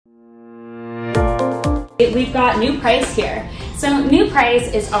We've got new price here. So new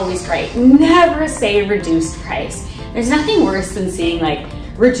price is always great. Never say reduced price. There's nothing worse than seeing like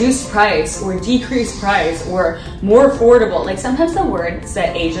reduced price or decreased price or more affordable. Like sometimes the words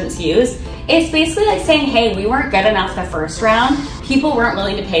that agents use, it's basically like saying, hey, we weren't good enough the first round. People weren't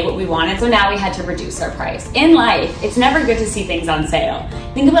willing to pay what we wanted, so now we had to reduce our price. In life, it's never good to see things on sale.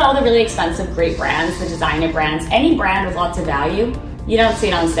 Think about all the really expensive, great brands, the designer brands, any brand with lots of value. You don't see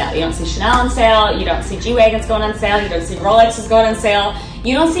it on sale. You don't see Chanel on sale. You don't see G-Wagons going on sale. You don't see Rolexes going on sale.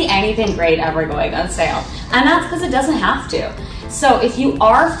 You don't see anything great ever going on sale. And that's because it doesn't have to. So if you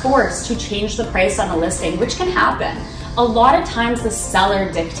are forced to change the price on a listing, which can happen, a lot of times the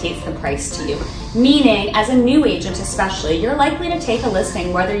seller dictates the price to you. Meaning, as a new agent especially, you're likely to take a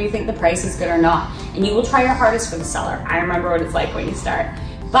listing whether you think the price is good or not. And you will try your hardest for the seller. I remember what it's like when you start.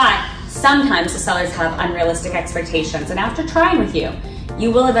 But sometimes the sellers have unrealistic expectations, and after trying with you,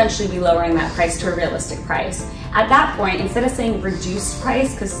 you will eventually be lowering that price to a realistic price. At that point, instead of saying reduced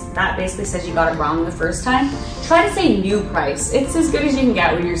price, because that basically says you got it wrong the first time, try to say new price. It's as good as you can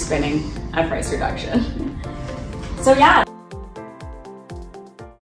get when you're spinning a price reduction. So yeah.